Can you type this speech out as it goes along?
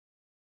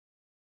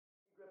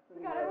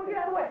We got it, we'll get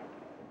out of the way.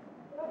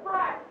 Let's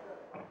ride.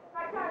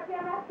 Back time,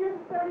 BMX, here's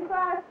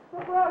 35.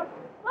 Let's road.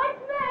 Lights,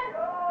 man!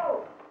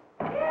 Go!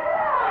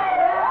 Yeah!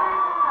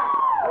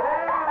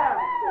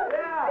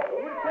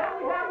 Can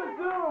we have a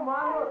zoom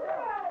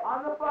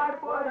on the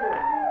 540?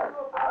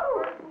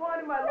 First one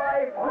in my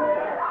life.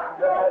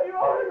 God, you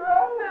already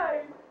rode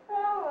nice.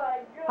 Oh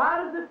my God.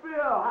 How does it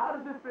feel? How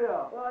does it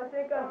feel? Well, I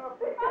think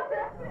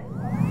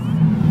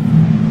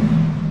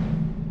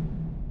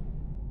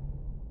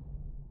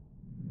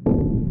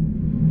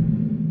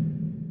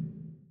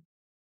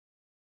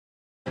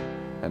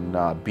And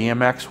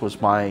BMX was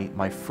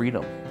my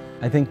freedom.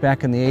 I think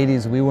back in the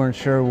 80s we weren't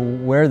sure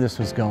where this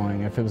was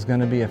going, if it was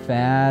going to be a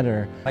fad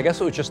or... I guess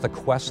it was just the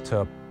quest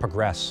to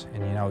progress,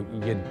 and you know,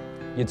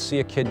 you'd see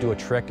a kid do a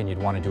trick and you'd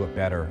want to do it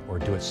better or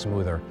do it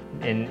smoother.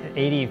 In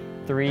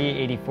 83,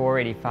 84,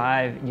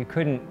 85, you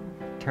couldn't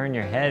turn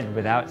your head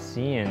without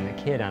seeing a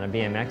kid on a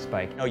BMX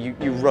bike. You know,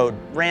 you rode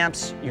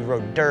ramps, you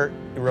rode dirt,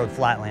 you rode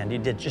flatland, you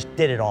just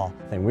did it all.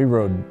 And we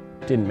rode,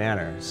 didn't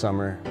matter,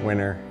 summer,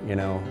 winter, you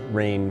know,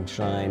 rain,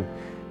 shine,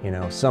 you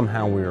know,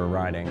 somehow we were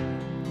riding.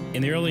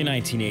 In the early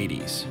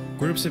 1980s,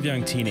 groups of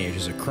young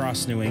teenagers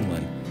across New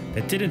England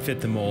that didn't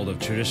fit the mold of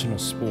traditional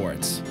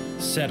sports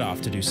set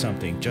off to do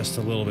something just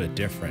a little bit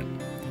different.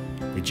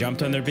 They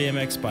jumped on their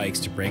BMX bikes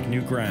to break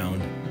new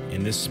ground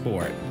in this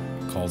sport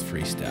called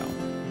freestyle.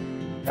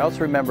 I also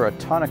remember a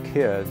ton of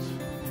kids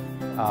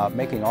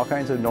making all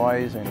kinds of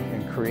noise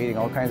and creating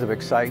all kinds of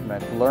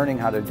excitement, learning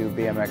how to do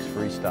BMX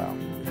freestyle.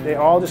 They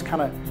all just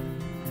kind of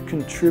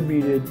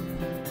contributed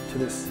to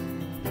this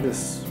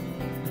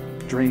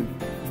dream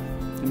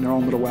in their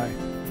own little way.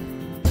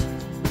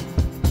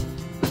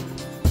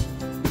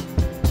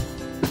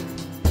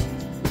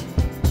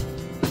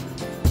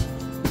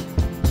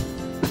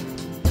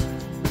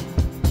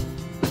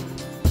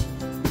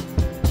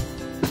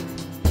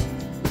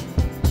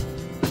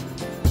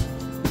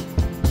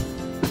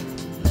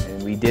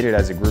 And we did it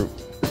as a group.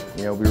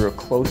 You know, we were a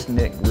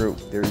close-knit group.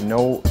 There's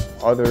no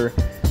other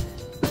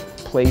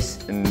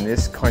place in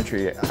this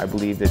country, I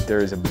believe, that there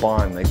is a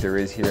bond like there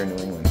is here in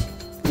New England.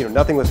 You know,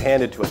 nothing was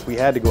handed to us. We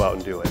had to go out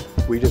and do it.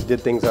 We just did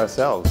things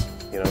ourselves,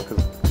 you know,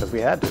 because we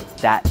had to.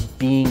 That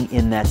being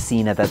in that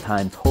scene at that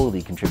time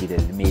totally contributed.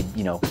 It made,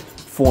 you know,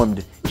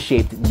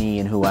 shaped me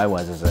and who I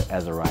was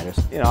as a rider.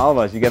 You know, all of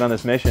us, you get on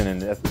this mission,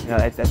 and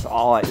that's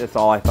all I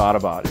thought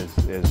about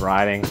is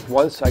riding.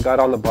 Once I got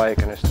on the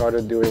bike and I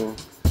started doing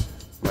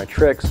my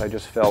tricks, I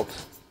just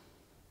felt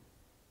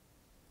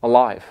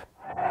alive.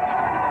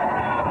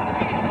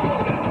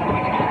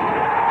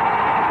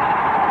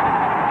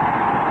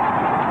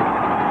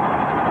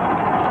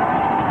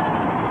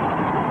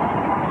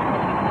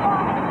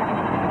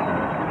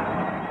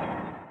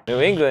 New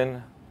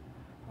England,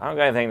 I don't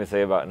got anything to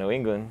say about New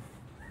England.